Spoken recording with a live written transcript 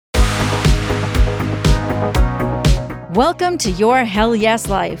Welcome to Your Hell Yes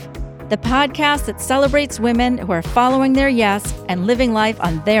Life, the podcast that celebrates women who are following their yes and living life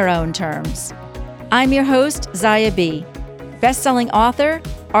on their own terms. I'm your host, Zaya B., best-selling author,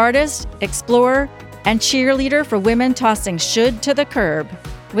 artist, explorer, and cheerleader for women tossing should to the curb.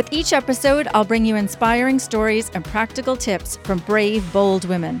 With each episode, I'll bring you inspiring stories and practical tips from brave, bold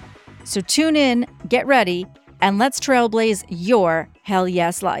women. So tune in, get ready, and let's trailblaze your Hell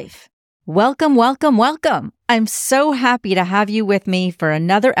Yes Life. Welcome, welcome, welcome. I'm so happy to have you with me for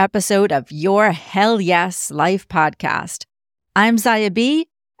another episode of Your Hell Yes Life podcast. I'm Zaya B.,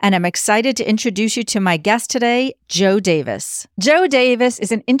 and I'm excited to introduce you to my guest today, Jo Davis. Jo Davis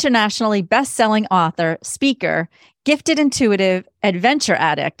is an internationally best-selling author, speaker, gifted intuitive, adventure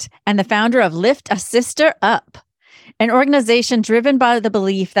addict, and the founder of Lift a Sister Up, an organization driven by the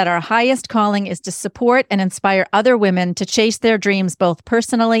belief that our highest calling is to support and inspire other women to chase their dreams both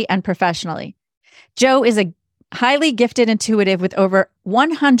personally and professionally. Jo is a highly gifted intuitive with over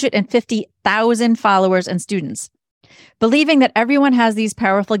 150,000 followers and students. Believing that everyone has these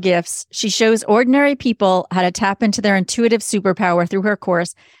powerful gifts, she shows ordinary people how to tap into their intuitive superpower through her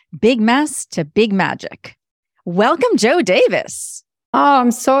course, Big Mess to Big Magic. Welcome, Jo Davis. Oh,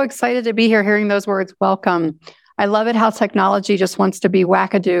 I'm so excited to be here hearing those words. Welcome. I love it how technology just wants to be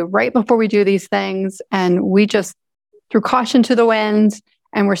wackadoo right before we do these things. And we just threw caution to the wind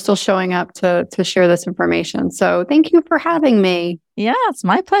and we're still showing up to share this information. So thank you for having me. Yeah, it's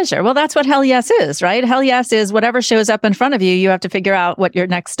my pleasure. Well, that's what Hell Yes is, right? Hell Yes is whatever shows up in front of you, you have to figure out what your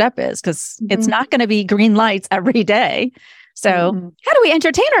next step is because it's not going to be green lights every day. So how do we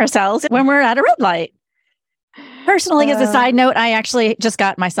entertain ourselves when we're at a red light? Personally, as a side note, I actually just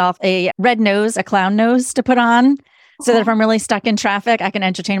got myself a red nose, a clown nose to put on so that if I'm really stuck in traffic, I can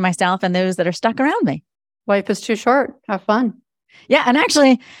entertain myself and those that are stuck around me. Life is too short. Have fun. Yeah. And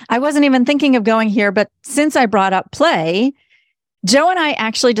actually, I wasn't even thinking of going here, but since I brought up play, Jo and I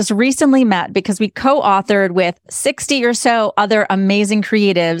actually just recently met because we co-authored with 60 or so other amazing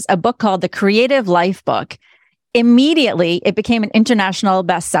creatives a book called The Creative Life Book. Immediately, it became an international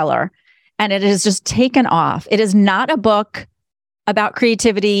bestseller. And it has just taken off. It is not a book about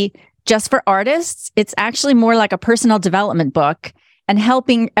creativity just for artists. It's actually more like a personal development book and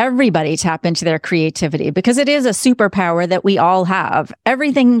helping everybody tap into their creativity because it is a superpower that we all have.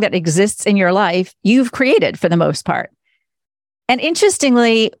 Everything that exists in your life, you've created for the most part. And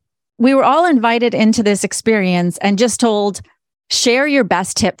interestingly, we were all invited into this experience and just told, share your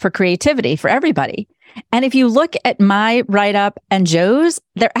best tip for creativity for everybody. And if you look at my write-up and Jo's,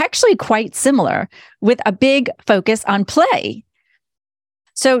 they're actually quite similar with a big focus on play.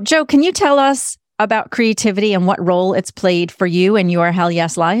 So, Jo, can you tell us about creativity and what role it's played for you in your Hell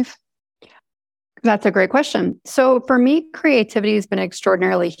Yes life? That's a great question. So for me, creativity has been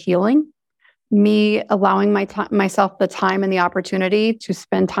extraordinarily healing. Me allowing myself the time and the opportunity to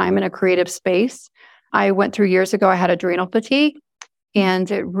spend time in a creative space. I went through years ago, I had adrenal fatigue,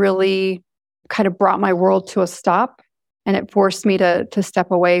 and it really kind of brought my world to a stop, and it forced me to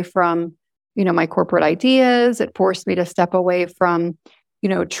step away from, my corporate ideas. It forced me to step away from,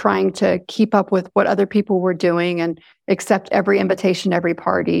 trying to keep up with what other people were doing and accept every invitation, every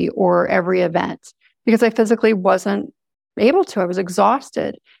party or every event because I physically wasn't able to. I was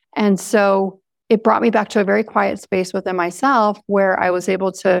exhausted. And so it brought me back to a very quiet space within myself where I was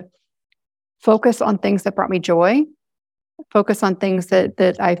able to focus on things that brought me joy, focus on things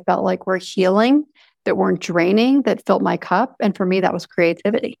that I felt like were healing, that weren't draining, that filled my cup. And for me, that was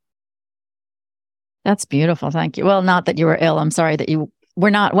creativity. That's beautiful. Thank you. Well, not that you were ill. I'm sorry that you were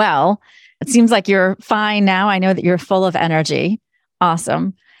not well. It seems like you're fine now. I know that you're full of energy.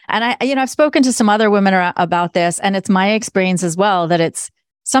 Awesome. And I've spoken to some other women about this, and it's my experience as well that it's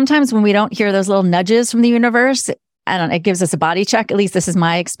sometimes when we don't hear those little nudges from the universe, it gives us a body check. At least this is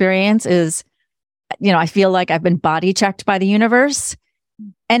my experience is, I feel like I've been body checked by the universe.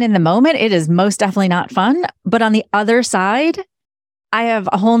 And in the moment, it is most definitely not fun. But on the other side, I have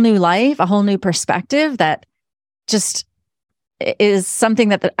a whole new life, a whole new perspective that just is something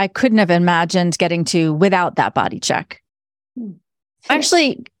that I couldn't have imagined getting to without that body check.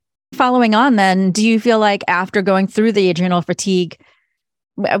 Actually, following on then, do you feel like after going through the adrenal fatigue,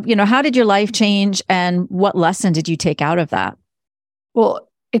 how did your life change and what lesson did you take out of that? Well,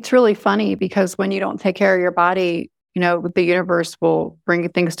 it's really funny because when you don't take care of your body, the universe will bring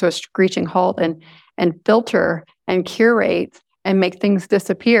things to a screeching halt and filter and curate and make things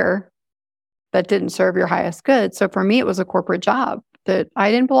disappear that didn't serve your highest good. So for me, it was a corporate job that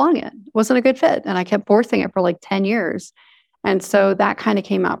I didn't belong in. It wasn't a good fit. And I kept forcing it for like 10 years. And so that kind of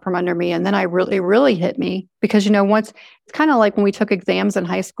came out from under me. And then it really hit me because, once it's kind of like when we took exams in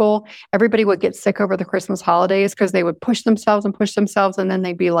high school, everybody would get sick over the Christmas holidays because they would push themselves. And then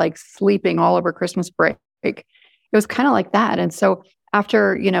they'd be like sleeping all over Christmas break. It was kind of like that. And so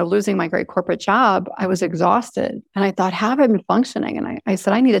after, losing my great corporate job, I was exhausted and I thought, how have I been functioning? And I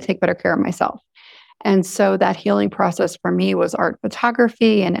said, I need to take better care of myself. And so that healing process for me was art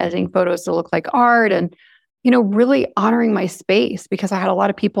photography and editing photos to look like art and really honoring my space because I had a lot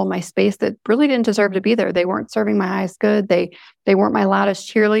of people in my space that really didn't deserve to be there. They weren't serving my highest good. They weren't my loudest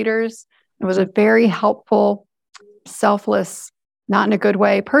cheerleaders. It was a very helpful, selfless, not in a good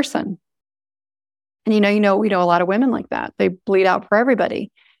way person. And we know a lot of women like that. They bleed out for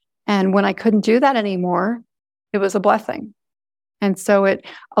everybody. And when I couldn't do that anymore, it was a blessing. And so it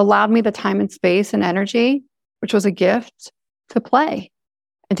allowed me the time and space and energy, which was a gift, to play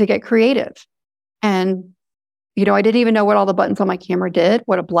and to get creative. And I didn't even know what all the buttons on my camera did.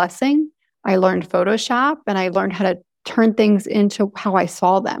 What a blessing. I learned Photoshop and I learned how to turn things into how I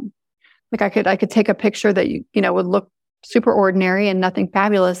saw them. Like I could take a picture that would look super ordinary and nothing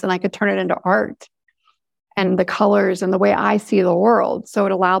fabulous, and I could turn it into art and the colors and the way I see the world. So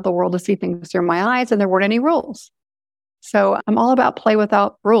it allowed the world to see things through my eyes and there weren't any rules. So I'm all about play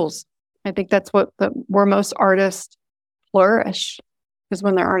without rules. I think that's where most artists flourish, is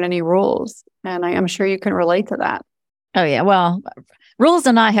when there aren't any rules. And I'm sure you can relate to that. Oh, yeah. Well, rules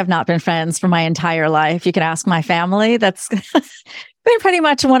and I have not been friends for my entire life. You can ask my family. That's been pretty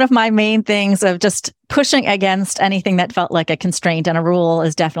much one of my main things of just pushing against anything that felt like a constraint. And a rule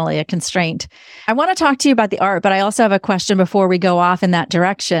is definitely a constraint. I want to talk to you about the art, but I also have a question before we go off in that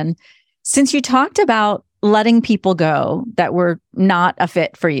direction. Since you talked about letting people go that were not a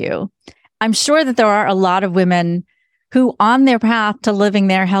fit for you, I'm sure that there are a lot of women who on their path to living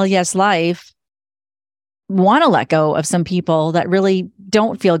their hell yes life want to let go of some people that really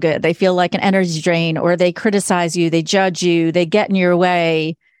don't feel good. They feel like an energy drain, or they criticize you, they judge you, they get in your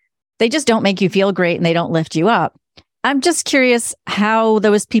way. They just don't make you feel great and they don't lift you up. I'm just curious how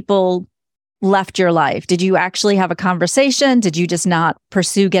those people left your life. Did you actually have a conversation? Did you just not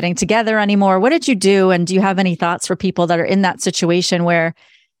pursue getting together anymore? What did you do? And do you have any thoughts for people that are in that situation where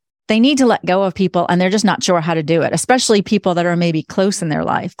they need to let go of people and they're just not sure how to do it, especially people that are maybe close in their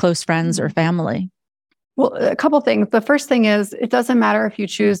life, close friends or family? Well, a couple things. The first thing is, it doesn't matter if you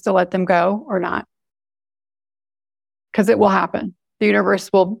choose to let them go or not, because it will happen. The universe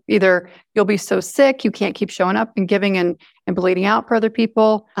will you'll be so sick, you can't keep showing up and giving and bleeding out for other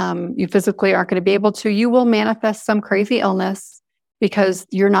people. You physically aren't going to be able to. You will manifest some crazy illness because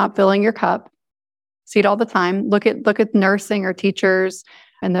you're not filling your cup. See it all the time. Look at nursing or teachers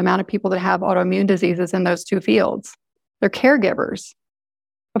and the amount of people that have autoimmune diseases in those two fields. They're caregivers,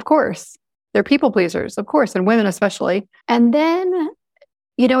 of course. They're people pleasers, of course, and women especially. And then,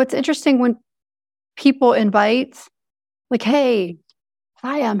 it's interesting when people invite, like, hey,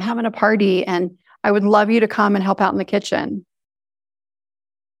 hi, I'm having a party and I would love you to come and help out in the kitchen.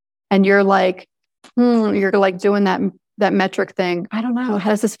 And you're like, you're like doing that metric thing. I don't know. How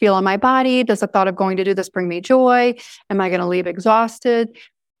does this feel in my body? Does the thought of going to do this bring me joy? Am I going to leave exhausted?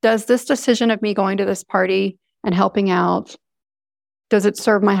 Does this decision of me going to this party and helping out, does it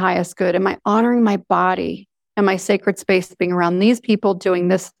serve my highest good? Am I honoring my body and my sacred space being around these people doing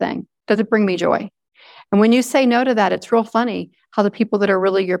this thing? Does it bring me joy? And when you say no to that, it's real funny how the people that are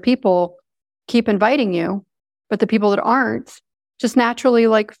really your people keep inviting you, but the people that aren't just naturally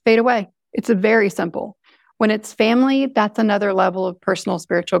fade away. It's very simple. When it's family, that's another level of personal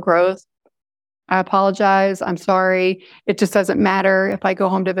spiritual growth. I apologize. I'm sorry. It just doesn't matter if I go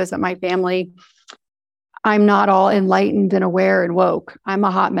home to visit my family. I'm not all enlightened and aware and woke. I'm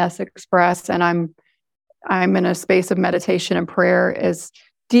a hot mess express, and I'm in a space of meditation and prayer as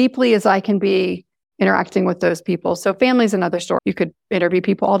deeply as I can be interacting with those people. So family's another story. You could interview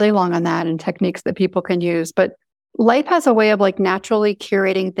people all day long on that and techniques that people can use. But life has a way of naturally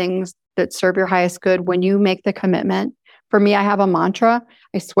curating things that serve your highest good when you make the commitment. For me, I have a mantra.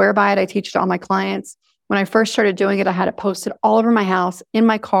 I swear by it. I teach it to all my clients. When I first started doing it, I had it posted all over my house, in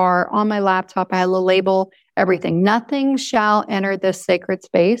my car, on my laptop. I had a label, everything. Nothing shall enter this sacred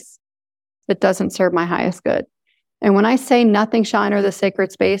space that doesn't serve my highest good. And when I say nothing shall enter the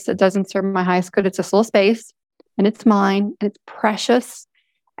sacred space that doesn't serve my highest good, it's this little space, and it's mine, and it's precious,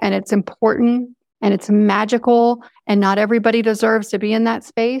 and it's important, and it's magical, and not everybody deserves to be in that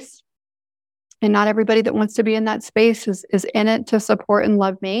space. And not everybody that wants to be in that space is in it to support and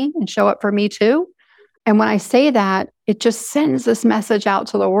love me and show up for me too. And when I say that, it just sends this message out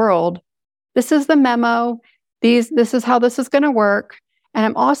to the world. This is the memo. This is how this is going to work. And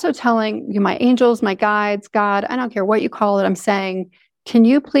I'm also telling you, my angels, my guides, God, I don't care what you call it. I'm saying, can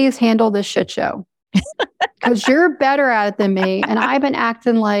you please handle this shit show? Because you're better at it than me. And I've been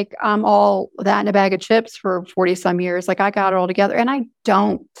acting like I'm all that in a bag of chips for 40 some years. Like I got it all together and I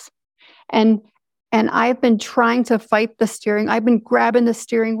don't. And I've been trying to fight the steering. I've been grabbing the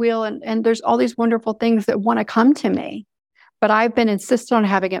steering wheel and there's all these wonderful things that want to come to me. But I've been insistent on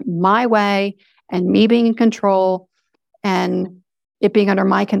having it my way and me being in control and it being under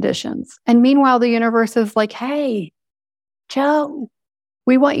my conditions. And meanwhile, the universe is like, hey, Joe,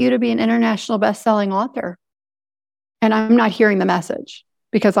 we want you to be an international best-selling author. And I'm not hearing the message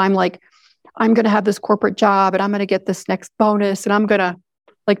because I'm like, I'm going to have this corporate job and I'm going to get this next bonus and I'm going to,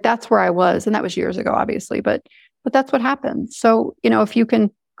 like, that's where I was. And that was years ago, obviously, but that's what happens. So, if you can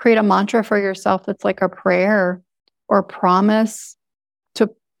create a mantra for yourself that's like a prayer or a promise to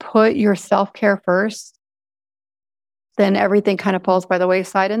put your self-care first, then everything kind of falls by the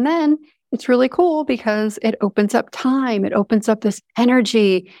wayside. And then it's really cool because it opens up time. It opens up this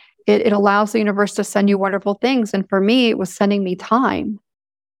energy. It allows the universe to send you wonderful things. And for me, it was sending me time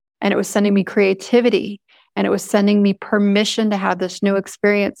and it was sending me creativity and it was sending me permission to have this new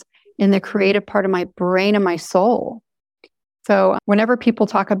experience in the creative part of my brain and my soul. So whenever people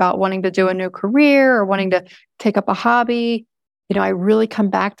talk about wanting to do a new career or wanting to take up a hobby, I really come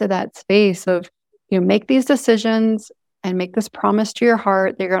back to that space of, make these decisions and make this promise to your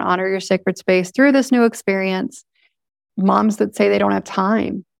heart that you're going to honor your sacred space through this new experience. Moms that say they don't have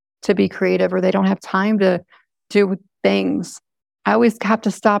time to be creative or they don't have time to do things, I always have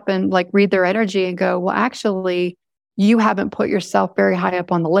to stop and read their energy and go, well, actually, you haven't put yourself very high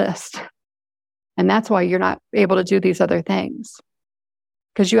up on the list. And that's why you're not able to do these other things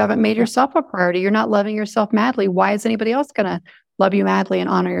because you haven't made yourself a priority. You're not loving yourself madly. Why is anybody else going to love you madly and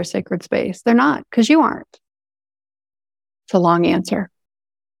honor your sacred space? They're not, because you aren't. It's a long answer.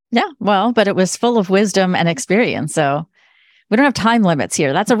 Yeah, well, but it was full of wisdom and experience. So we don't have time limits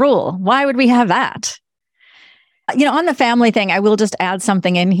here. That's a rule. Why would we have that? On the family thing, I will just add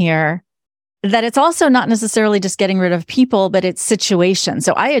something in here that it's also not necessarily just getting rid of people, but it's situations.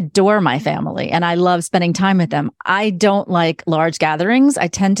 So I adore my family and I love spending time with them. I don't like large gatherings. I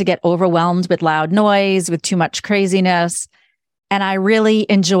tend to get overwhelmed with loud noise, with too much craziness. And I really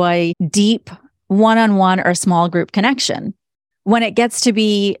enjoy deep one-on-one or small group connection. When it gets to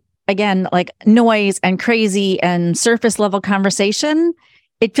be, again, like noise and crazy and surface level conversation,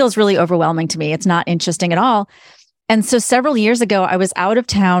 it feels really overwhelming to me. It's not interesting at all. And so several years ago, I was out of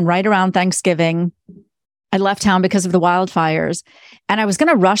town right around Thanksgiving. I left town because of the wildfires and I was going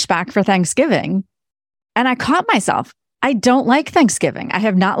to rush back for Thanksgiving. And I caught myself. I don't like Thanksgiving. I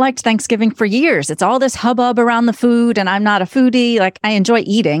have not liked Thanksgiving for years. It's all this hubbub around the food and I'm not a foodie. Like I enjoy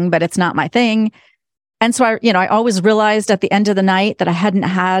eating, but it's not my thing. And so I always realized at the end of the night that I hadn't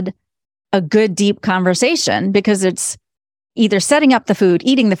had a good, deep conversation because it's either setting up the food,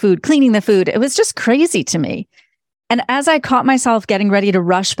 eating the food, cleaning the food. It was just crazy to me. And as I caught myself getting ready to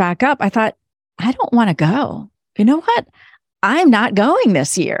rush back up, I thought, I don't want to go. You know what? I'm not going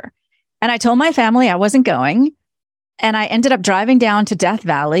this year. And I told my family I wasn't going. And I ended up driving down to Death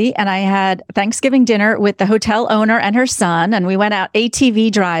Valley and I had Thanksgiving dinner with the hotel owner and her son. And we went out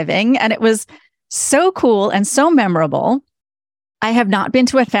ATV driving and it was so cool and so memorable. I have not been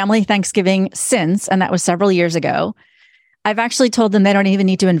to a family Thanksgiving since, and that was several years ago. I've actually told them they don't even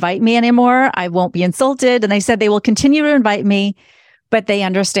need to invite me anymore. I won't be insulted. And they said they will continue to invite me, but they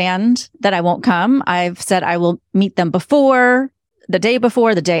understand that I won't come. I've said I will meet them before, the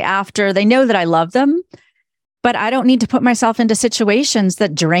day after. They know that I love them, but I don't need to put myself into situations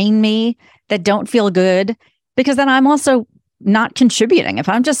that drain me, that don't feel good, because then I'm also not contributing. If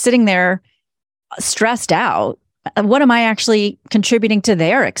I'm just sitting there stressed out, what am I actually contributing to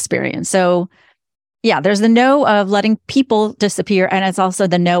their experience? So yeah, there's the no of letting people disappear. And it's also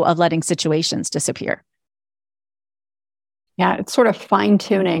the no of letting situations disappear. Yeah, it's sort of fine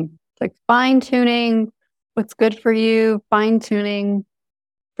tuning. It's like fine tuning what's good for you, fine tuning.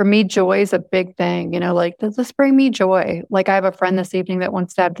 For me, joy is a big thing. Does this bring me joy? Like I have a friend this evening that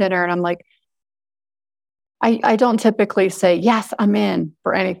wants to have dinner and I'm like, I don't typically say, yes, I'm in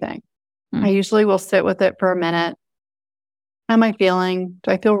for anything. I usually will sit with it for a minute. How am I feeling?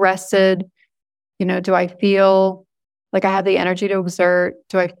 Do I feel rested? Do I feel like I have the energy to exert?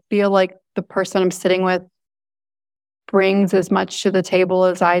 Do I feel like the person I'm sitting with brings as much to the table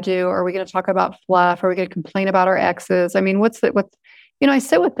as I do? Or are we going to talk about fluff? Are we going to complain about our exes? I mean, I sit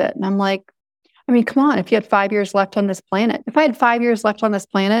with it and I'm like, come on, if you had 5 years left on this planet, if I had 5 years left on this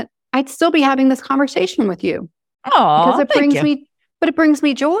planet, I'd still be having this conversation with you. Oh, because it brings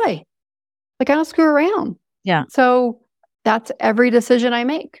me joy. Like I don't screw around. Yeah. So that's every decision I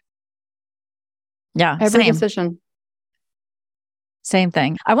make. Yeah. Every decision. Same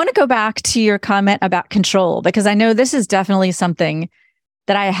thing. I want to go back to your comment about control, because I know this is definitely something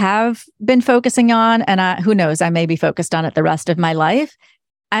that I have been focusing on, and who knows, I may be focused on it the rest of my life.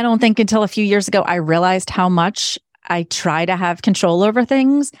 I don't think until a few years ago, I realized how much I try to have control over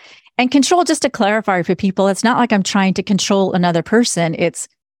things. And control, just to clarify for people, it's not like I'm trying to control another person. It's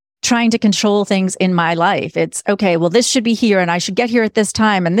trying to control things in my life. It's, okay, well, this should be here and I should get here at this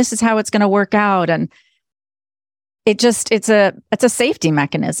time. And this is how it's going to work out. And it's a safety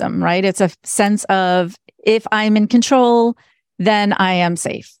mechanism, right? It's a sense of, if I'm in control, then I am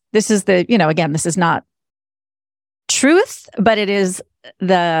safe. This is again, this is not truth, but it is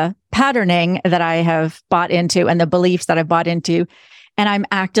the patterning that I have bought into and the beliefs that I've bought into. And I'm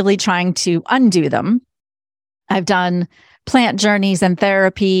actively trying to undo them. I've done plant journeys and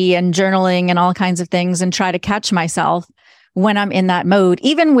therapy and journaling and all kinds of things, and try to catch myself when I'm in that mode,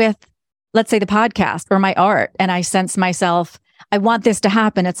 even with, let's say, the podcast or my art. And I sense myself, I want this to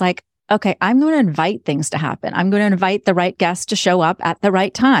happen. It's like, okay, I'm going to invite things to happen. I'm going to invite the right guests to show up at the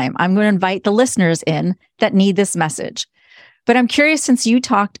right time. I'm going to invite the listeners in that need this message. But I'm curious, since you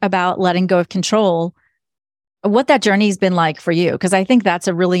talked about letting go of control, what that journey's been like for you, because I think that's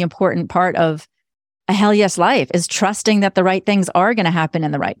a really important part of a hell yes life, is trusting that the right things are going to happen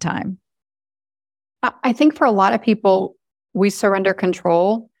in the right time. I think for a lot of people, we surrender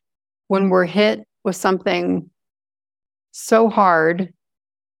control when we're hit with something so hard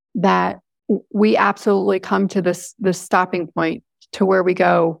that we absolutely come to this stopping point to where we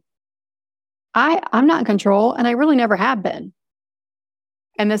go, I'm not in control, and I really never have been.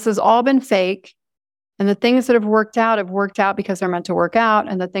 And this has all been fake. And the things that have worked out because they're meant to work out.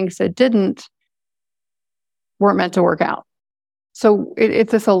 And the things that didn't weren't meant to work out. So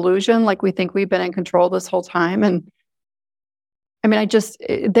it's this illusion, like we think we've been in control this whole time. And I mean,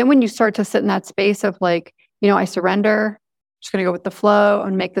 then when you start to sit in that space of like, I surrender, just going to go with the flow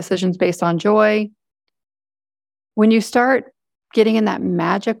and make decisions based on joy. When you start getting in that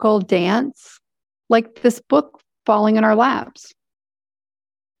magical dance, like this book falling in our laps,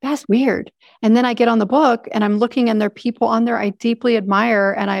 that's weird. And then I get on the book and I'm looking, and there are people on there I deeply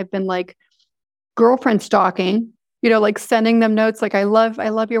admire. And I've been like girlfriend stalking, like sending them notes like, I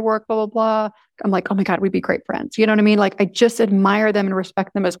love your work, blah, blah, blah. I'm like, oh my God, we'd be great friends. You know what I mean? Like, I just admire them and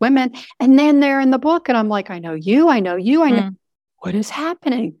respect them as women. And then they're in the book and I'm like, I know you. What is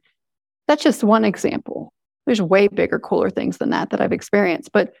happening? That's just one example. There's way bigger, cooler things than that I've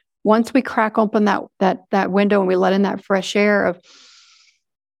experienced. But once we crack open that window and we let in that fresh air of,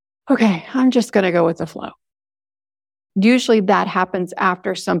 okay, I'm just going to go with the flow. Usually that happens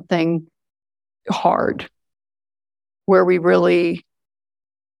after something hard, where we really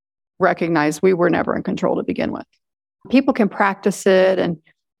recognize we were never in control to begin with. People can practice it and,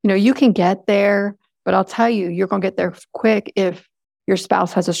 you can get there, but I'll tell you, you're going to get there quick if your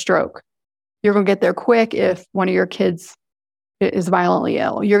spouse has a stroke. You're going to get there quick if one of your kids is violently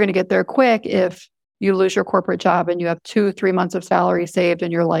ill. You're going to get there quick if you lose your corporate job and you have 2-3 months of salary saved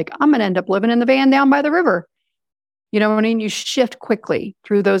and you're like, I'm going to end up living in the van down by the river. You know what I mean? You shift quickly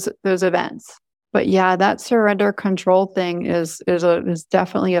through those events. But yeah, that surrender control thing is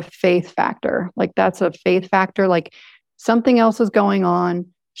definitely a faith factor. Like, that's a faith factor. Like, something else is going on.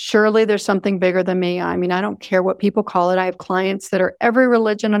 Surely there's something bigger than me. I mean, I don't care what people call it. I have clients that are every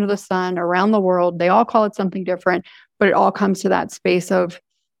religion under the sun around the world. They all call it something different, but it all comes to that space of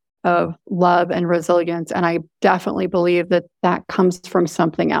love and resilience. And I definitely believe that comes from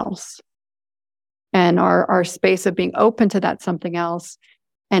something else. And our space of being open to that something else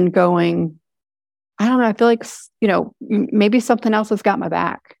and going, I don't know, I feel like, maybe something else has got my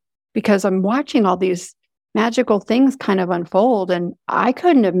back, because I'm watching all these magical things kind of unfold and I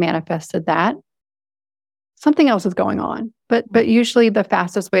couldn't have manifested that. Something else is going on. But usually the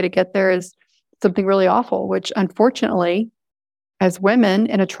fastest way to get there is something really awful, which unfortunately, as women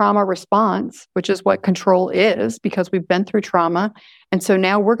in a trauma response, which is what control is, because we've been through trauma. And so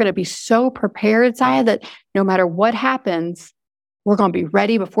now we're going to be so prepared, Zaya, that no matter what happens, we're going to be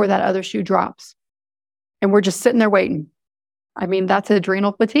ready before that other shoe drops. And we're just sitting there waiting. I mean, that's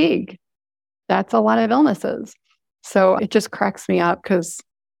adrenal fatigue. That's a lot of illnesses. So it just cracks me up because,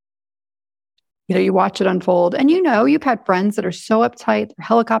 you watch it unfold. And you've had friends that are so uptight, they're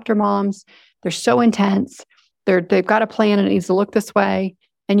helicopter moms, they're so intense. They've got a plan and it needs to look this way.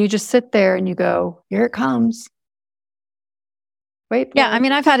 And you just sit there and you go, here it comes. Wait. Yeah. I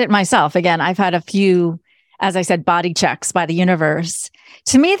mean, I've had it myself. Again, I've had a few, as I said, body checks by the universe.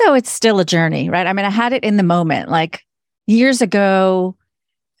 To me, though, it's still a journey, right? I mean, I had it in the moment. Like years ago,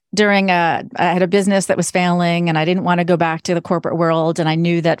 I had a business that was failing and I didn't want to go back to the corporate world. And I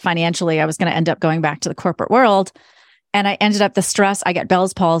knew that financially I was going to end up going back to the corporate world. And I ended up the stress, I got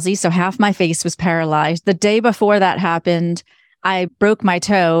Bell's palsy. So half my face was paralyzed. The day before that happened, I broke my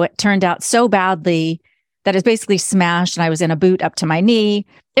toe. It turned out so badly that it basically smashed and I was in a boot up to my knee.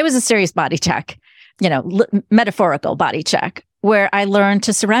 It was a serious body check, metaphorical body check where I learned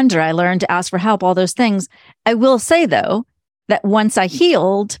to surrender. I learned to ask for help, all those things. I will say though, that once I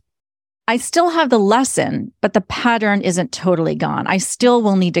healed, I still have the lesson, but the pattern isn't totally gone. I still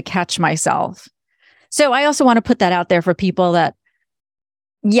will need to catch myself. So I also want to put that out there for people that,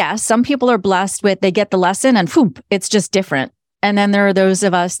 yes, some people are blessed with, they get the lesson and whoop, it's just different. And then there are those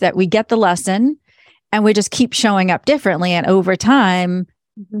of us that we get the lesson and we just keep showing up differently. And over time,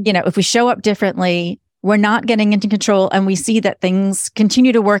 if we show up differently, we're not getting into control and we see that things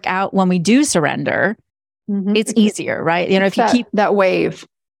continue to work out when we do surrender. It's easier, right? If you keep that wave,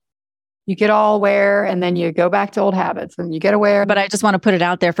 you get all aware and then you go back to old habits and you get aware. But I just want to put it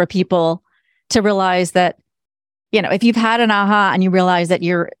out there for people to realize that, if you've had an aha and you realize that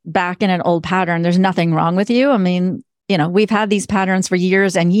you're back in an old pattern, there's nothing wrong with you. I mean, we've had these patterns for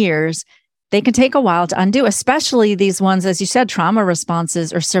years and years. They can take a while to undo, especially these ones, as you said, trauma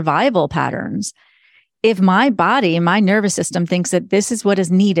responses or survival patterns. If my body, my nervous system thinks that this is what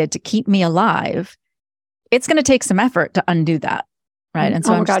is needed to keep me alive, it's going to take some effort to undo that, right? And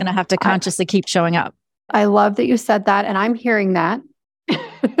so I'm just going to have to consciously keep showing up. I love that you said that, and I'm hearing that.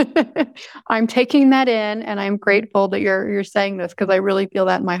 I'm taking that in, and I'm grateful that you're saying this because I really feel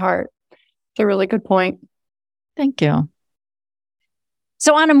that in my heart. It's a really good point. Thank you.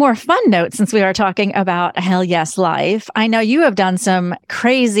 So on a more fun note, since we are talking about Hell Yes Life, I know you have done some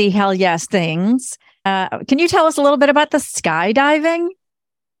crazy Hell Yes things. Can you tell us a little bit about the skydiving?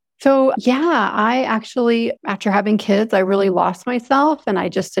 So yeah, I actually, after having kids, I really lost myself and I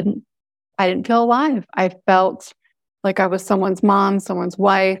didn't feel alive. I felt like I was someone's mom, someone's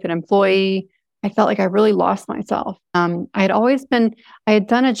wife, an employee. I felt like I really lost myself. I had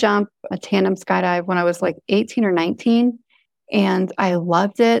done a tandem skydive when I was like 18 or 19, and I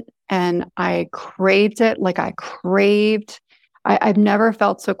loved it and I craved it. I've never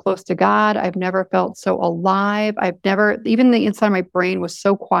felt so close to God. I've never felt so alive. Even the inside of my brain was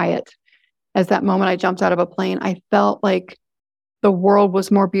so quiet as that moment I jumped out of a plane. I felt like the world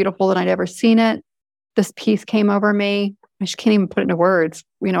was more beautiful than I'd ever seen it. This peace came over me. I just can't even put it into words,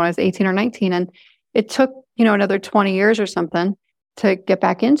 when I was 18 or 19. And it took, another 20 years or something to get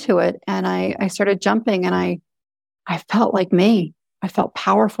back into it. And I started jumping and I felt like me. I felt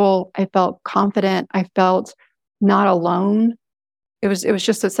powerful. I felt confident. I felt not alone. It was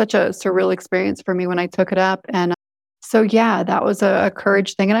just such a surreal experience for me when I took it up. And so, yeah, that was a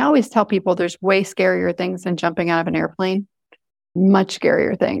courage thing. And I always tell people there's way scarier things than jumping out of an airplane, much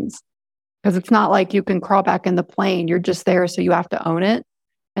scarier things. Because it's not like you can crawl back in the plane. You're just there, so you have to own it.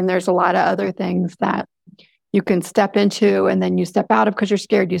 And there's a lot of other things that you can step into and then you step out of because you're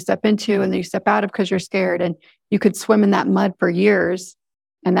scared. You step into and then you step out of because you're scared. And you could swim in that mud for years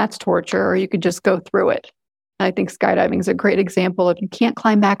and that's torture, or you could just go through it. And I think skydiving is a great example of you can't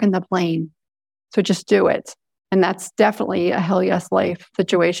climb back in the plane. So just do it. And that's definitely a Hell Yes Life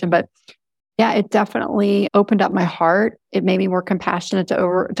situation. But yeah, it definitely opened up my heart. It made me more compassionate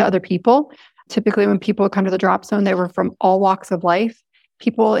to other people. Typically, when people would come to the drop zone, they were from all walks of life,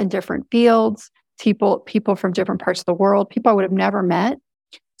 people in different fields, people from different parts of the world, people I would have never met.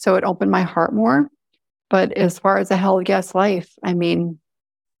 So it opened my heart more. But as far as a Hell Yes Life, I mean,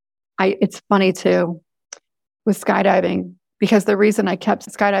 it's funny too with skydiving, because the reason I kept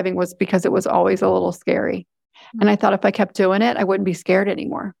skydiving was because it was always a little scary. And I thought if I kept doing it, I wouldn't be scared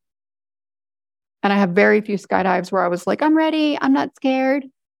anymore. And I have very few skydives where I was like, I'm ready. I'm not scared.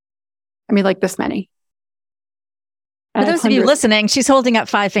 I mean, like this many. For those of you listening, she's holding up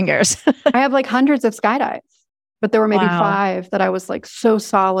 5 fingers. I have like hundreds of skydives, but there were maybe 5 that I was like so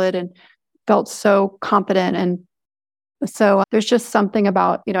solid and felt so confident. And so there's just something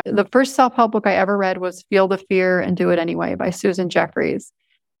about, the first self-help book I ever read was Feel the Fear and Do It Anyway by Susan Jeffries.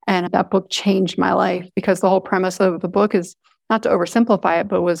 And that book changed my life because the whole premise of the book is, not to oversimplify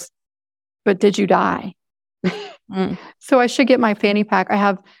it, but did you die? So I should get my fanny pack. I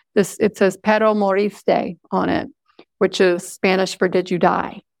have this, it says Pero Moriste on it, which is Spanish for did you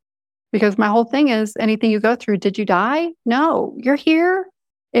die? Because my whole thing is anything you go through, did you die? No, you're here.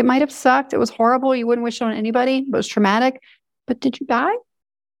 It might have sucked. It was horrible. You wouldn't wish it on anybody. It was traumatic. But did you die?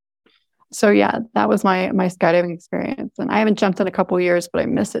 So yeah, that was my skydiving experience. And I haven't jumped in a couple of years, but I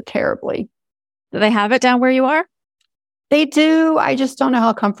miss it terribly. Do they have it down where you are? They do. I just don't know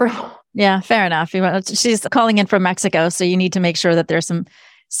how comfortable. Yeah, fair enough. She's calling in from Mexico, so you need to make sure that there's some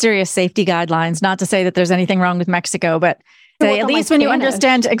serious safety guidelines. Not to say that there's anything wrong with Mexico, but at least when you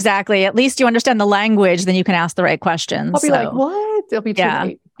understand, exactly, at least you understand the language, then you can ask the right questions. I'll be like, what? It'll be too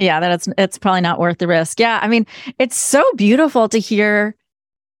late. Yeah, it's probably not worth the risk. Yeah, I mean, it's so beautiful to hear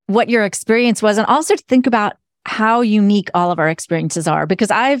what your experience was, and also to think about how unique all of our experiences are, because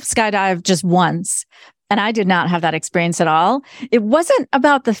I've skydived just once and I did not have that experience at all. It wasn't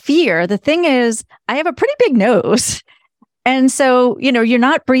about the fear. The thing is, I have a pretty big nose. And so, you're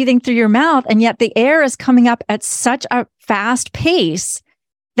not breathing through your mouth, and yet the air is coming up at such a fast pace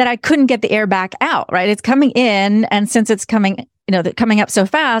that I couldn't get the air back out, right? It's coming in, and since it's coming up so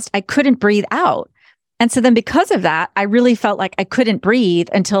fast, I couldn't breathe out. And so then because of that, I really felt like I couldn't breathe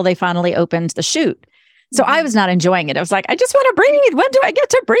until they finally opened the chute. So I was not enjoying it. I was like, I just want to breathe. When do I get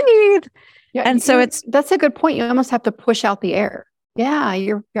to breathe? Yeah, and so that's a good point. You almost have to push out the air. Yeah,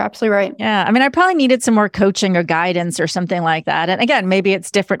 you're absolutely right. Yeah. I mean, I probably needed some more coaching or guidance or something like that. And again, maybe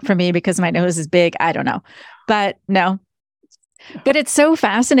it's different for me because my nose is big. I don't know. But no. But it's so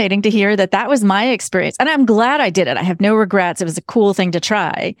fascinating to hear that was my experience. And I'm glad I did it. I have no regrets. It was a cool thing to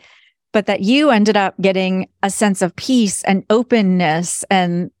try. But that you ended up getting a sense of peace and openness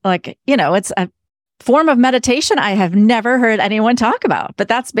and it's a form of meditation I have never heard anyone talk about. But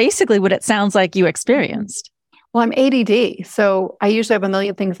that's basically what it sounds like you experienced. Well, I'm ADD, so I usually have a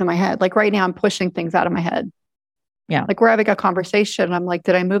million things in my head. Like right now, I'm pushing things out of my head. Yeah. Like we're having a conversation, and I'm like,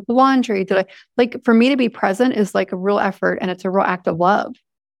 did I move the laundry? For me to be present is like a real effort, and it's a real act of love,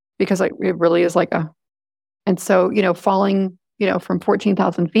 because it really is and so, falling, from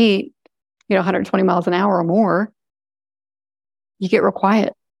 14,000 feet, 120 miles an hour or more, you get real quiet.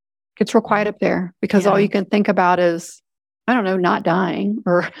 It gets real quiet up there because all you can think about is, I don't know, not dying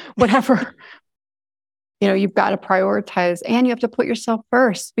or whatever. You've got to prioritize, and you have to put yourself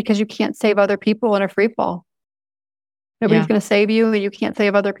first, because you can't save other people in a free fall. Nobody's going to save you, and you can't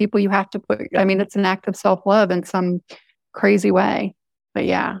save other people. You have to it's an act of self-love in some crazy way. But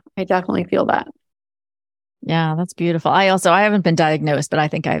yeah, I definitely feel that. Yeah, that's beautiful. I haven't been diagnosed, but I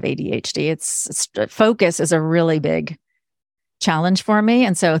think I have ADHD. It's focus is a really big challenge for me.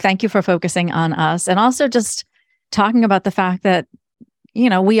 And so thank you for focusing on us, and also just talking about the fact that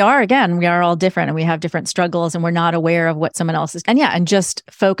we are all different, and we have different struggles, and we're not aware of what someone else is. And just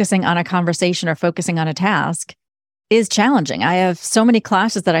focusing on a conversation or focusing on a task is challenging. I have so many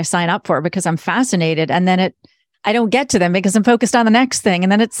classes that I sign up for because I'm fascinated, and then I don't get to them because I'm focused on the next thing.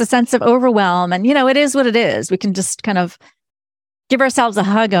 And then it's a sense of overwhelm, and it is what it is. We can just kind of give ourselves a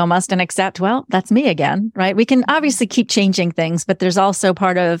hug almost and accept, well, that's me again, right? We can obviously keep changing things, but there's also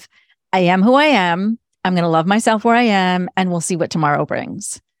part of, I am who I am. I'm going to love myself where I am, and we'll see what tomorrow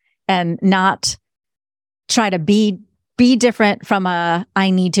brings, and not try to be different from I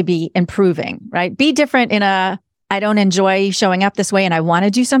need to be improving, right? Be different in I don't enjoy showing up this way and I want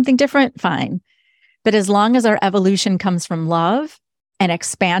to do something different. Fine. But as long as our evolution comes from love and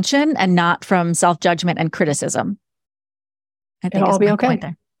expansion and not from self-judgment and criticism, I think it'll all be okay.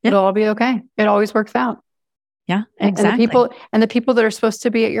 Yeah. It'll all be okay. It always works out. Yeah, exactly. And the people that are supposed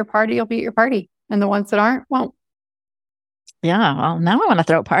to be at your party will be at your party. And the ones that aren't, won't. Yeah. Well, now I want to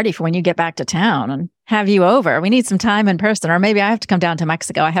throw a party for when you get back to town and have you over. We need some time in person, or maybe I have to come down to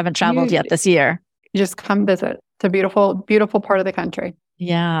Mexico. I haven't traveled yet this year. You just come visit. It's a beautiful, beautiful part of the country.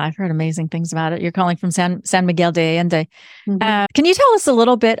 Yeah. I've heard amazing things about it. You're calling from San Miguel de Allende. Mm-hmm. Can you tell us a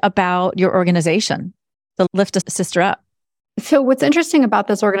little bit about your organization, the Lift a Sister Up? So what's interesting about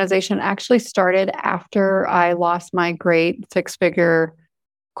this organization actually started after I lost my great 6-figure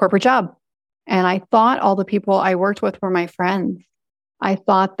corporate job. And I thought all the people I worked with were my friends. I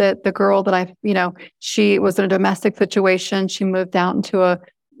thought that the girl that she was in a domestic situation. She moved out into a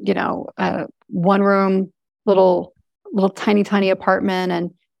one-room, little tiny apartment.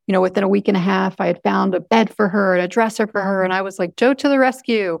 And, within a week and a half, I had found a bed for her and a dresser for her. And I was like, Joe to the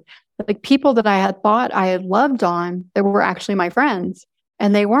rescue. Like people that I had thought I had loved on, that were actually my friends,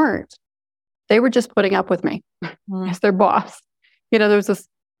 and they weren't. They were just putting up with me as their boss. There was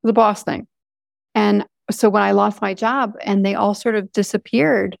the boss thing. And so when I lost my job and they all sort of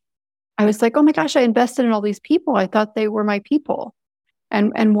disappeared, I was like, oh my gosh, I invested in all these people. I thought they were my people.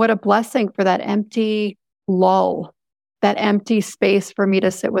 And what a blessing for that empty lull, that empty space for me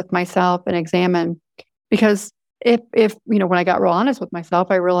to sit with myself and examine. Because if when I got real honest with myself,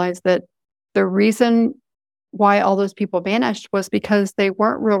 I realized that the reason why all those people vanished was because they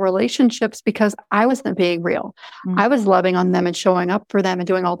weren't real relationships, because I wasn't being real. I was loving on them and showing up for them and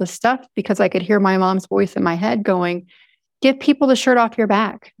doing all this stuff because I could hear my mom's voice in my head going, give people the shirt off your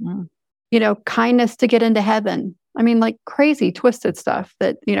back, kindness to get into heaven. I mean, like crazy, twisted stuff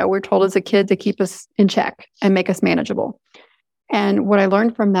that, we're told as a kid to keep us in check and make us manageable. And what I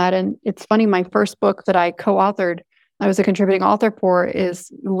learned from that, and it's funny, my first book that I co-authored, I was a contributing author for,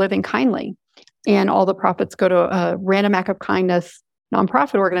 is Living Kindly. And all the profits go to a Random Act of Kindness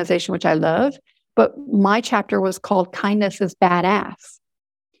nonprofit organization, which I love. But my chapter was called Kindness is Badass,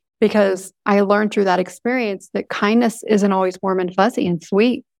 because I learned through that experience that kindness isn't always warm and fuzzy and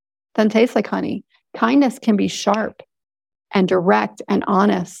sweet. Doesn't taste like honey. Kindness can be sharp and direct and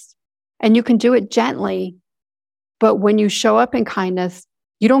honest. And you can do it gently. But when you show up in kindness,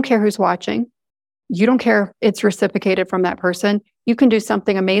 you don't care who's watching. You don't care if it's reciprocated from that person. You can do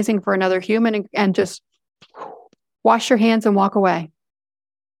something amazing for another human and just wash your hands and walk away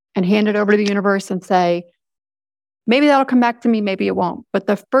and hand it over to the universe and say, maybe that'll come back to me, maybe it won't. But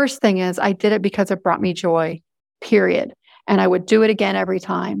the first thing is, I did it because it brought me joy, period. And I would do it again every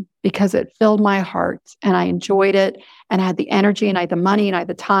time because it filled my heart and I enjoyed it and I had the energy and I had the money and I had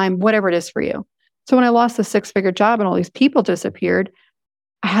the time, whatever it is for you. So when I lost the 6-figure job and all these people disappeared,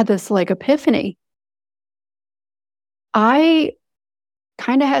 I had this like epiphany. I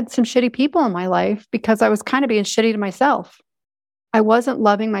kind of had some shitty people in my life because I was kind of being shitty to myself. I wasn't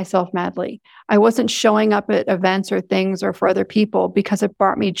loving myself madly. I wasn't showing up at events or things or for other people because it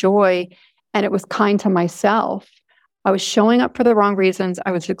brought me joy and it was kind to myself. I was showing up for the wrong reasons.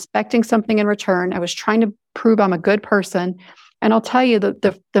 I was expecting something in return. I was trying to prove I'm a good person. And I'll tell you,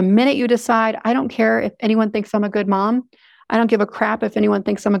 the minute you decide, I don't care if anyone thinks I'm a good mom, I don't give a crap if anyone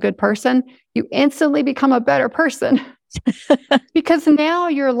thinks I'm a good person, you instantly become a better person. Because now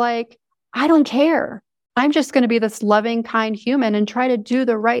you're like, I don't care. I'm just going to be this loving, kind human and try to do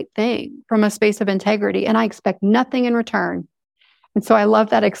the right thing from a space of integrity. And I expect nothing in return. And so I love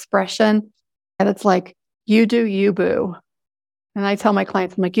that expression. And it's like, you do you, boo. And I tell my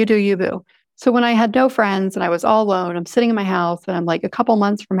clients, I'm like, you do you, boo. So when I had no friends and I was all alone, I'm sitting in my house and I'm like a couple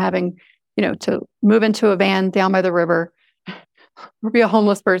months from having, to move into a van down by the river or be a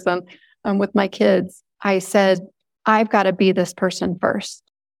homeless person with my kids, I said, I've got to be this person first.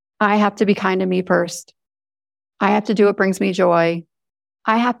 I have to be kind to me first. I have to do what brings me joy.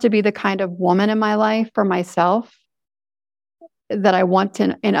 I have to be the kind of woman in my life for myself that I want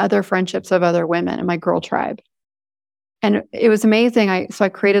in other friendships of other women in my girl tribe. And it was amazing. So I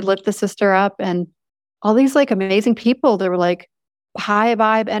created Lift the Sister Up and all these like amazing people that were like high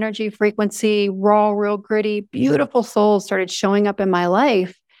vibe, energy, frequency, raw, real gritty, beautiful souls started showing up in my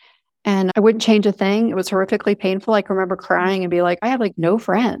life. And I wouldn't change a thing. It was horrifically painful. I can remember crying and be like, I have like no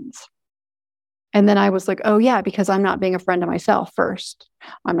friends. And then I was like, oh yeah, because I'm not being a friend to myself first.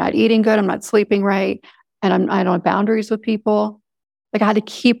 I'm not eating good. I'm not sleeping right. And I don't have boundaries with people. Like I had to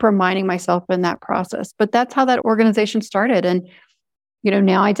keep reminding myself in that process. But that's how that organization started. And,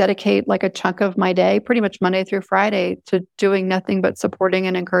 now I dedicate like a chunk of my day, pretty much Monday through Friday, to doing nothing but supporting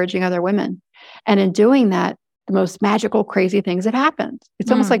and encouraging other women. And in doing that, the most magical, crazy things have happened.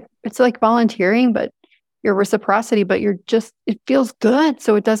 It's almost like, it's like volunteering, but your reciprocity, but it feels good.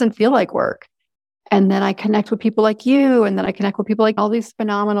 So it doesn't feel like work. And then I connect with people like you. And then I connect with people like all these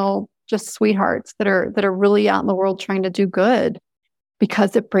phenomenal, just sweethearts that are really out in the world trying to do good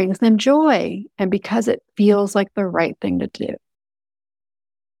because it brings them joy and because it feels like the right thing to do.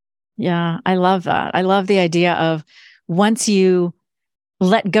 Yeah, I love that. I love the idea of once you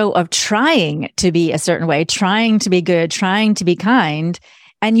let go of trying to be a certain way, trying to be good, trying to be kind,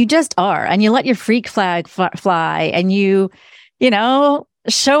 and you just are, and you let your freak flag fly and you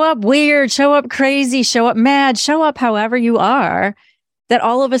show up weird, show up crazy, show up mad, show up however you are, that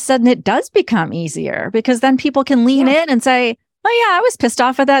all of a sudden it does become easier because then people can lean in and say, oh yeah, I was pissed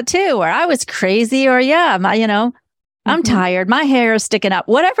off at that too, or I was crazy, or yeah, I'm tired, my hair is sticking up,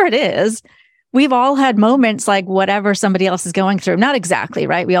 whatever it is. We've all had moments like whatever somebody else is going through. Not exactly,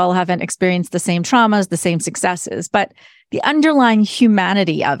 right? We all haven't experienced the same traumas, the same successes, but the underlying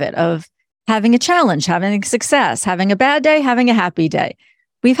humanity of it, of having a challenge, having a success, having a bad day, having a happy day.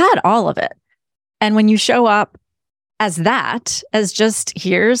 We've had all of it. And when you show up as that, as just,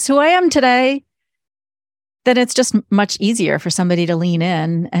 here's who I am today, then it's just much easier for somebody to lean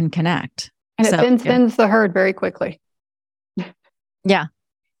in and connect. And it thins the herd very quickly. Yeah.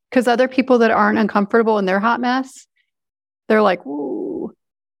 Because other people that aren't uncomfortable in their hot mess, they're like, ooh,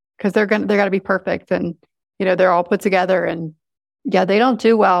 because they got to be perfect. And, they're all put together. And yeah, they don't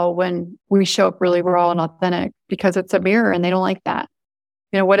do well when we show up really raw and authentic because it's a mirror and they don't like that.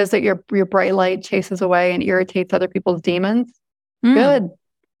 What is it? Your bright light chases away and irritates other people's demons. Good.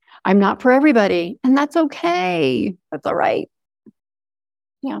 I'm not for everybody. And that's okay. That's all right.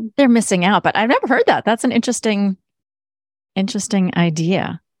 Yeah. They're missing out, but I've never heard that. That's an interesting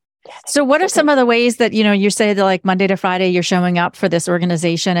idea. So what are some of the ways that, you say that like Monday to Friday, you're showing up for this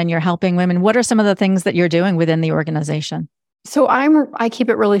organization and you're helping women? What are some of the things that you're doing within the organization? So I keep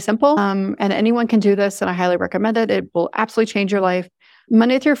it really simple. And anyone can do this, and I highly recommend it. It will absolutely change your life.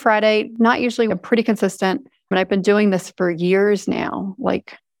 Monday through Friday, not usually, I'm pretty consistent. But I've been doing this for years now,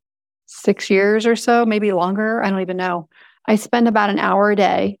 like 6 years or so, maybe longer. I don't even know. I spend about an hour a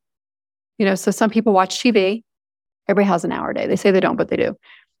day. So some people watch TV. Everybody has an hour a day. They say they don't, but they do.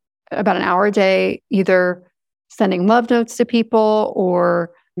 About an hour a day, either sending love notes to people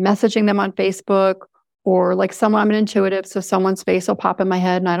or messaging them on Facebook, or like I'm an intuitive, so someone's face will pop in my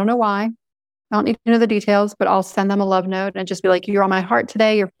head and I don't know why. I don't need to know the details, but I'll send them a love note and just be like, you're on my heart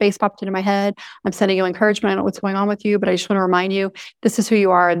today. Your face popped into my head. I'm sending you encouragement. I don't know what's going on with you, but I just want to remind you, this is who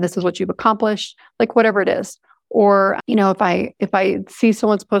you are and this is what you've accomplished, like whatever it is. Or, if I see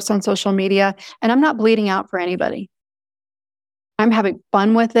someone's post on social media and I'm not bleeding out for anybody, I'm having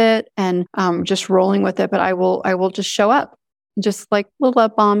fun with it and just rolling with it, but I will just show up, just like little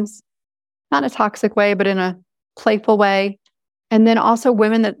love bombs, not in a toxic way, but in a playful way. And then also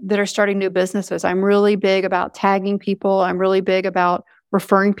women that are starting new businesses. I'm really big about tagging people. I'm really big about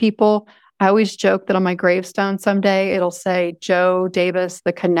referring people. I always joke that on my gravestone someday, it'll say Joe Davis,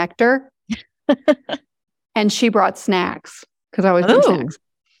 the connector. And she brought snacks because I always bring snacks.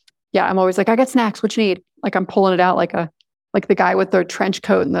 Yeah, I'm always like, I got snacks. What you need? Like I'm pulling it out like the guy with the trench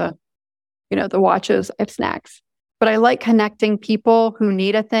coat and the watches. I have snacks. But I like connecting people who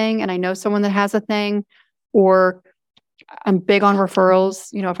need a thing, and I know someone that has a thing, or I'm big on referrals.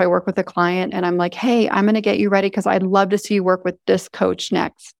 If I work with a client and I'm like, hey, I'm going to get you ready because I'd love to see you work with this coach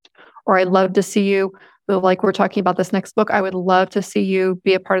next. Or I'd love to see you, like we're talking about this next book, I would love to see you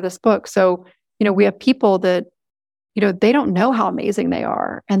be a part of this book. So, we have people that, they don't know how amazing they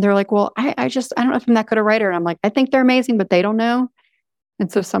are. And they're like, well, I don't know if I'm that good a writer. And I'm like, I think they're amazing, but they don't know.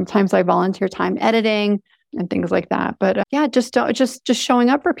 And so sometimes I volunteer time editing and things like that. But just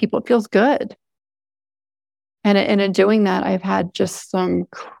showing up for people. It feels good. And in doing that, I've had just some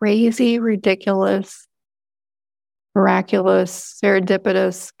crazy, ridiculous, miraculous,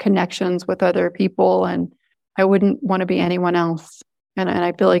 serendipitous connections with other people. And I wouldn't want to be anyone else. And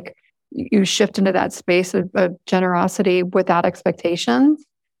I feel like you shift into that space of generosity without expectations.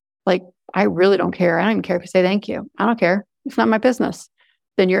 Like, I really don't care. I don't even care if you say thank you. I don't care. It's not my business.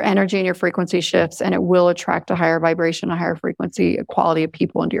 Then your energy and your frequency shifts, and it will attract a higher vibration, a higher frequency, a quality of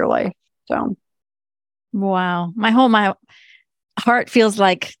people into your life. So. Wow. My heart feels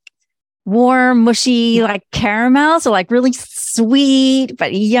like warm, mushy, like caramel. So like really sweet,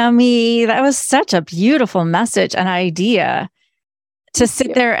 but yummy. That was such a beautiful message and idea to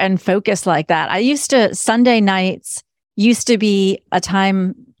sit there and focus like that. Sunday nights used to be a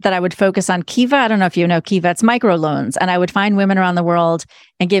time that I would focus on Kiva. I don't know if you know Kiva. It's microloans. And I would find women around the world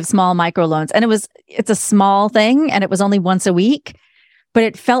and give small microloans. And it's a small thing, and it was only once a week. But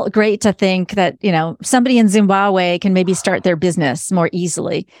it felt great to think that, somebody in Zimbabwe can maybe start their business more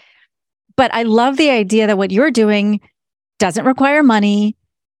easily. But I love the idea that what you're doing doesn't require money,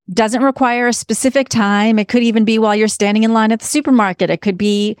 doesn't require a specific time. It could even be while you're standing in line at the supermarket. It could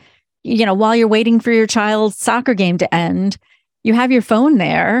be, while you're waiting for your child's soccer game to end. You have your phone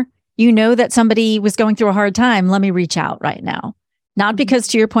there. You know that somebody was going through a hard time. Let me reach out right now. Not because,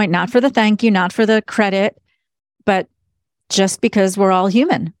 to your point, not for the thank you, not for the credit, but just because we're all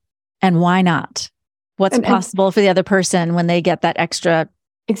human. And why not? What's possible for the other person when they get that extra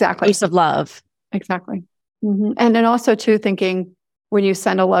dose of love? Exactly. Mm-hmm. And then also too, thinking when you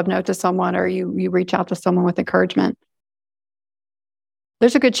send a love note to someone or you reach out to someone with encouragement,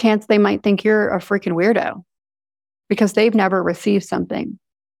 there's a good chance they might think you're a freaking weirdo because they've never received something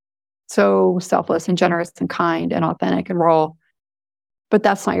so selfless and generous and kind and authentic and raw. But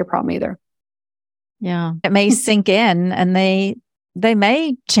that's not your problem either. Yeah. It may sink in, and they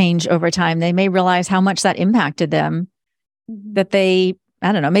may change over time. They may realize how much that impacted them, that they,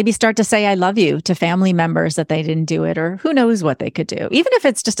 I don't know, maybe start to say, I love you to family members that they didn't do it, or who knows what they could do. Even if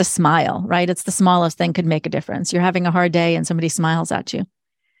it's just a smile, right? It's the smallest thing could make a difference. You're having a hard day and somebody smiles at you.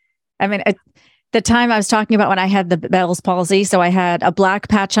 I mean, the time I was talking about when I had the Bell's palsy, so I had a black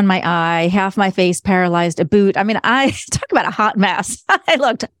patch on my eye, half my face paralyzed, a boot. I mean, I talk about a hot mess. I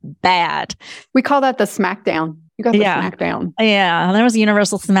looked bad. We call that the smackdown. You got the smackdown. Yeah, there was a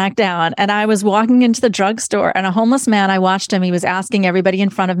universal smackdown. And I was walking into the drugstore, and a homeless man, I watched him. He was asking everybody in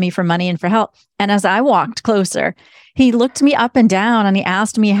front of me for money and for help. And as I walked closer, he looked me up and down and he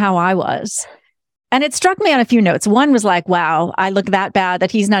asked me how I was. And it struck me on a few notes. One was like, wow, I look that bad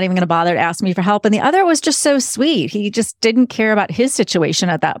that he's not even going to bother to ask me for help. And the other was just so sweet. He just didn't care about his situation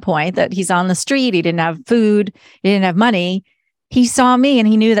at that point, that he's on the street. He didn't have food. He didn't have money. He saw me and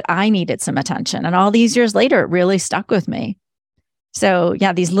he knew that I needed some attention. And all these years later, it really stuck with me. So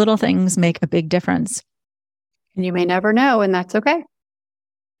yeah, these little things make a big difference. And you may never know, and that's okay.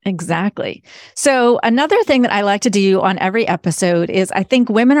 Exactly. So another thing that I like to do on every episode is I think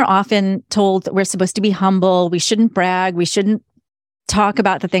women are often told that we're supposed to be humble. We shouldn't brag. We shouldn't talk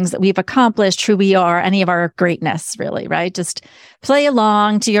about the things that we've accomplished, who we are, any of our greatness, really, right? Just play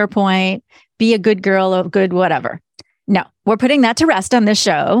along, to your point, be a good girl, a good whatever. No, we're putting that to rest on this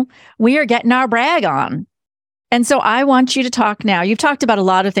show. We are getting our brag on. And so I want you to talk now. You've talked about a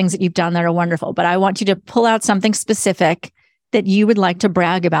lot of things that you've done that are wonderful, but I want you to pull out something specific that you would like to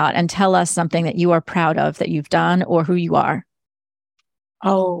brag about and tell us something that you are proud of that you've done or who you are.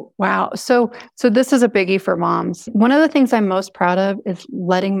 Oh, wow. So this is a biggie for moms. One of the things I'm most proud of is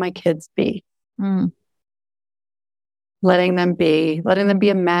letting my kids be. Letting them be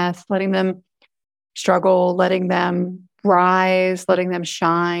a mess, letting them struggle, letting them rise, letting them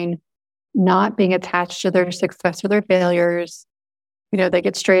shine, not being attached to their success or their failures. They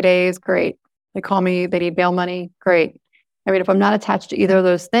get straight A's, great. They call me, they need bail money, great. I mean, if I'm not attached to either of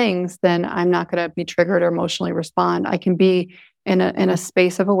those things, then I'm not going to be triggered or emotionally respond. I can be in a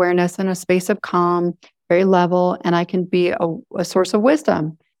space of awareness and a space of calm, very level, and I can be a source of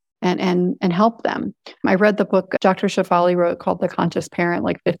wisdom and help them. I read the book Dr. Shefali wrote called The Conscious Parent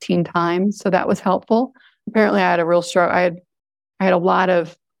like 15 times, so that was helpful. Apparently, I had a real struggle. I had a lot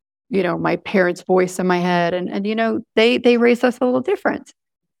of, my parents' voice in my head, and they raised us a little different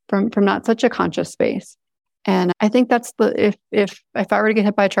from not such a conscious space. And I think that's if I were to get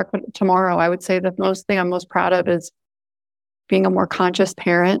hit by a truck tomorrow, I would say the thing I'm most proud of is being a more conscious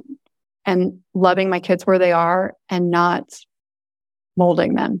parent and loving my kids where they are and not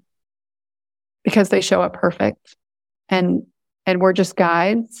molding them because they show up perfect. And we're just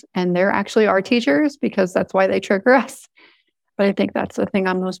guides, and they're actually our teachers because that's why they trigger us. But I think that's the thing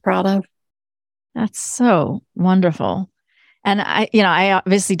I'm most proud of. That's so wonderful. And I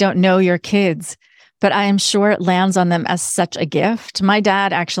obviously don't know your kids, but I am sure it lands on them as such a gift. My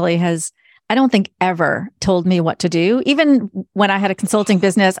dad actually has, I don't think ever told me what to do, even when I had a consulting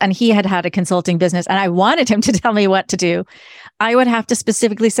business and he had a consulting business and I wanted him to tell me what to do. I would have to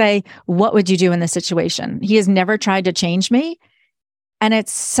specifically say, what would you do in this situation? He has never tried to change me. And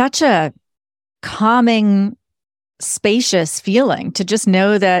it's such a calming, spacious feeling to just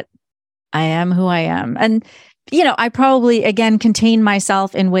know that I am who I am. And, I probably, again, contain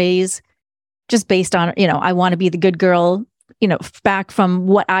myself in ways just based on, I want to be the good girl, back from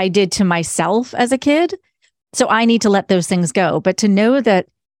what I did to myself as a kid. So I need to let those things go. But to know that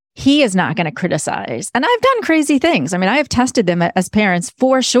he is not going to criticize. And I've done crazy things. I mean, I have tested them as parents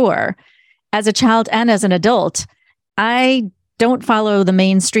for sure. As a child and as an adult, I don't follow the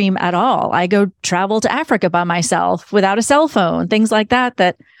mainstream at all. I go travel to Africa by myself without a cell phone, things like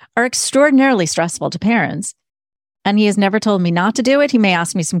that are extraordinarily stressful to parents. And he has never told me not to do it. He may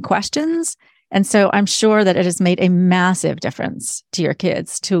ask me some questions. And so I'm sure that it has made a massive difference to your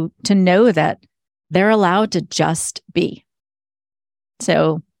kids to know that they're allowed to just be.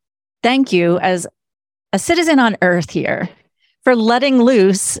 So thank you as a citizen on Earth here for letting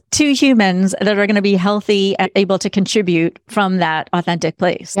loose two humans that are going to be healthy and able to contribute from that authentic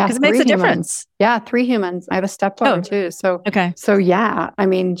place. Because it makes a difference. Yeah, 3 humans. I have a stepdaughter too. So, okay. So yeah, I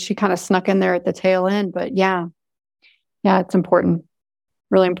mean, she kind of snuck in there at the tail end, but yeah, it's important.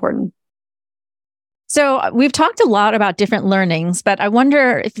 Really important. So we've talked a lot about different learnings, but I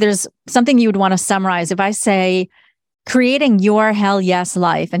wonder if there's something you would want to summarize. If I say creating your hell yes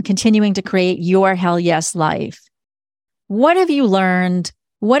life and continuing to create your hell yes life, what have you learned?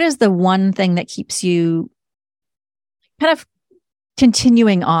 What is the one thing that keeps you kind of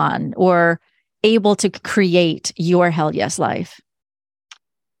continuing on or able to create your hell yes life?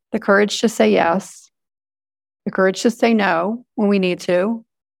 The courage to say yes, the courage to say no when we need to,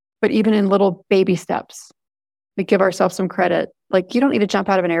 but even in little baby steps, we give ourselves some credit. Like, you don't need to jump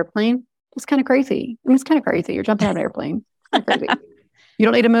out of an airplane. It's kind of crazy. I mean, it's kind of crazy. You're jumping out of an airplane. It's kind of crazy. You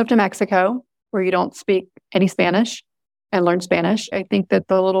don't need to move to Mexico where you don't speak any Spanish and learn Spanish. I think that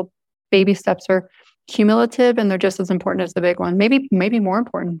the little baby steps are cumulative and they're just as important as the big one. Maybe more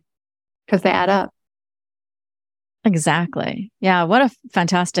important because they add up. Exactly. Yeah. What a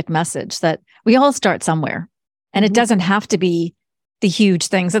fantastic message that we all start somewhere. And it doesn't have to be the huge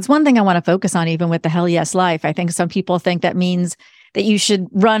things. That's one thing I want to focus on, even with the Hell Yes Life. I think some people think that means that you should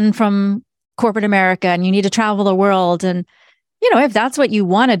run from corporate America and you need to travel the world. And, if that's what you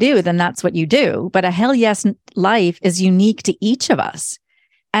want to do, then that's what you do. But a Hell Yes life is unique to each of us.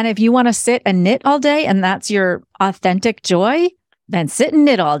 And if you want to sit and knit all day and that's your authentic joy, then sit and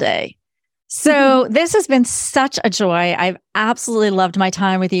knit all day. So this has been such a joy. I've absolutely loved my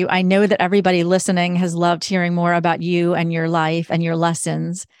time with you. I know that everybody listening has loved hearing more about you and your life and your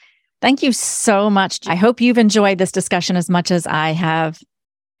lessons. Thank you so much. I hope you've enjoyed this discussion as much as I have.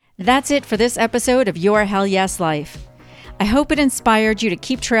 That's it for this episode of Your Hell Yes Life. I hope it inspired you to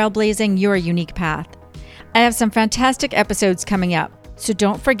keep trailblazing your unique path. I have some fantastic episodes coming up, so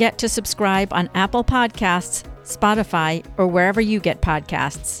don't forget to subscribe on Apple Podcasts, Spotify, or wherever you get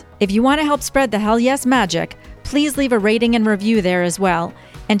podcasts. If you want to help spread the Hell Yes magic, please leave a rating and review there as well,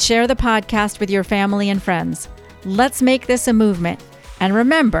 and share the podcast with your family and friends. Let's make this a movement. And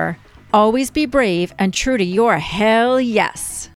remember, always be brave and true to your Hell Yes.